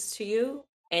signs to you.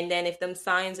 And then if them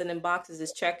signs and them boxes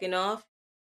is checking off,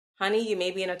 honey, you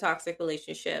may be in a toxic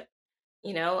relationship,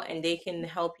 and they can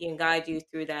help you and guide you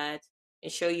through that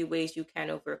and show you ways you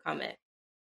can overcome it.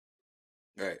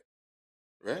 Right,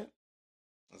 right.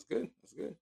 That's good. That's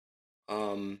good.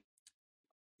 Um,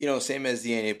 same as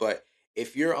DNA, but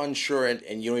if you're unsure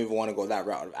and you don't even want to go that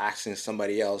route of asking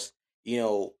somebody else, I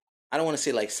don't want to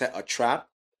say like set a trap,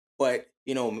 but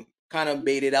kind of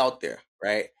bait it out there,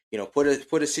 right?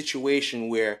 Put a situation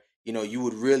where you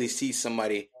would really see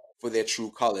somebody for their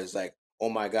true colors. Like, oh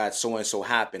my God, so and so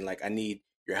happened. Like, I need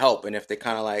your help. And if they're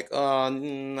kind of like,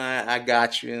 oh, I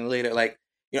got you, and later, like,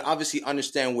 obviously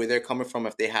understand where they're coming from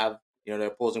if they have, the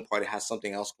opposing party has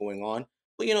something else going on.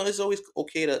 But it's always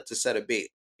okay to set a bait.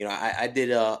 I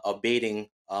did a baiting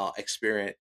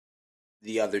experiment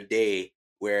the other day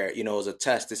where it was a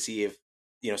test to see if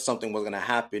something was gonna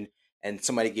happen, and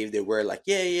somebody gave their word like,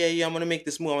 yeah, I'm gonna make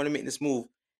this move,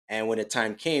 and when the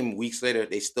time came weeks later,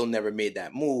 they still never made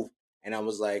that move, and I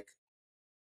was like,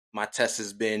 my test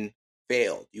has been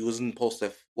failed. You wasn't supposed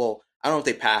to. Well, I don't know if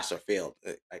they passed or failed.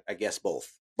 I guess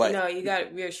both. But no, you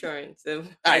got reassurance. All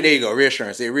right, there you go,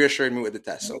 reassurance. They reassured me with the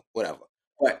test, so whatever.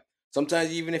 But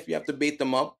sometimes even if you have to bait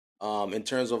them up, in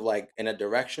terms of like in a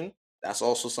direction, that's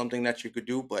also something that you could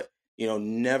do. But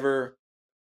never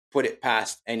put it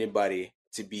past anybody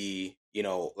to be,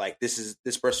 like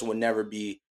this person would never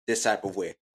be this type of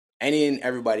way. Any and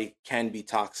everybody can be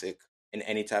toxic in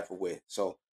any type of way.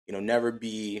 So, never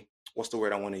be, what's the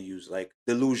word I want to use? Like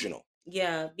delusional.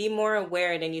 Yeah, be more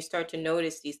aware, and then you start to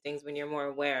notice these things when you're more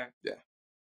aware. Yeah.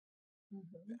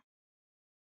 Mm-hmm.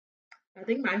 I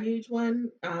think my huge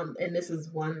one, and this is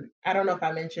one, I don't know if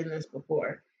I mentioned this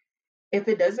before. If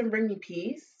it doesn't bring me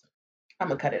peace, I'm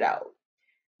gonna cut it out.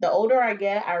 The older I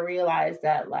get, I realize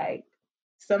that like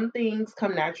some things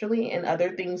come naturally and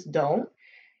other things don't.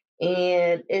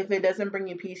 And if it doesn't bring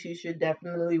you peace, you should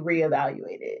definitely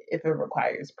reevaluate it. If it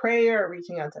requires prayer or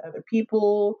reaching out to other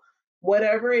people,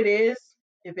 whatever it is,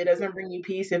 if it doesn't bring you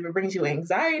peace, if it brings you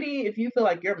anxiety, if you feel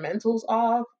like your mental's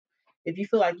off, if you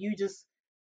feel like you just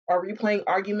are replaying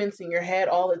arguments in your head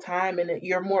all the time and that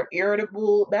you're more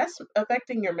irritable, that's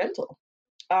affecting your mental.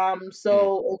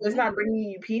 So if it's not bringing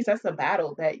you peace, that's a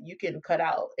battle that you can cut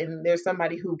out, and there's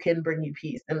somebody who can bring you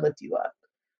peace and lift you up.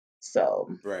 So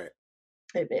Right.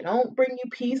 if it don't bring you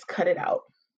peace, cut it out.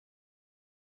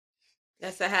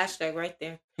 That's a hashtag right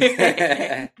there.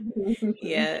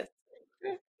 Yes.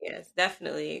 Yes,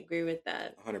 definitely agree with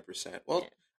that. 100%. Well,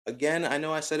 again, I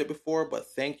know I said it before, but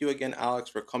thank you again, Alex,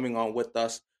 for coming on with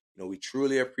us. We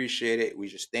truly appreciate it. We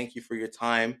just thank you for your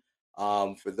time.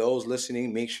 For those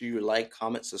listening, make sure you like,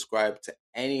 comment, subscribe to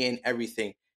any and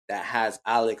everything that has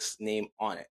Alex's name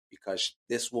on it, because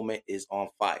this woman is on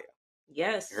fire.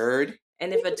 Yes. Heard?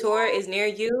 And if a tour is near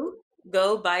you,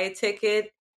 go buy a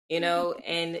ticket,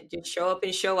 and just show up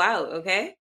and show out,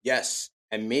 okay? Yes.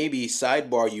 And maybe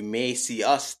sidebar, you may see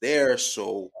us there.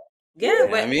 So yeah,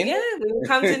 when we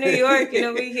come to New York,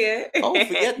 we here. Oh,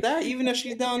 forget that. Even if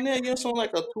she's down there, it's on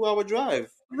like a 2-hour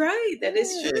drive. Right. That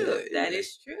is true. That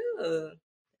is true.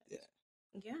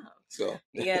 Yeah. So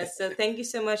so thank you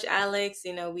so much, Alex.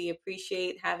 We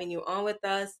appreciate having you on with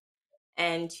us.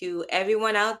 And to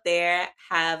everyone out there,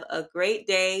 have a great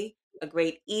day, a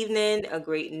great evening, a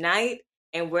great night,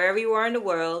 and wherever you are in the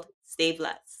world, stay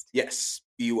blessed. Yes,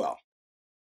 be well.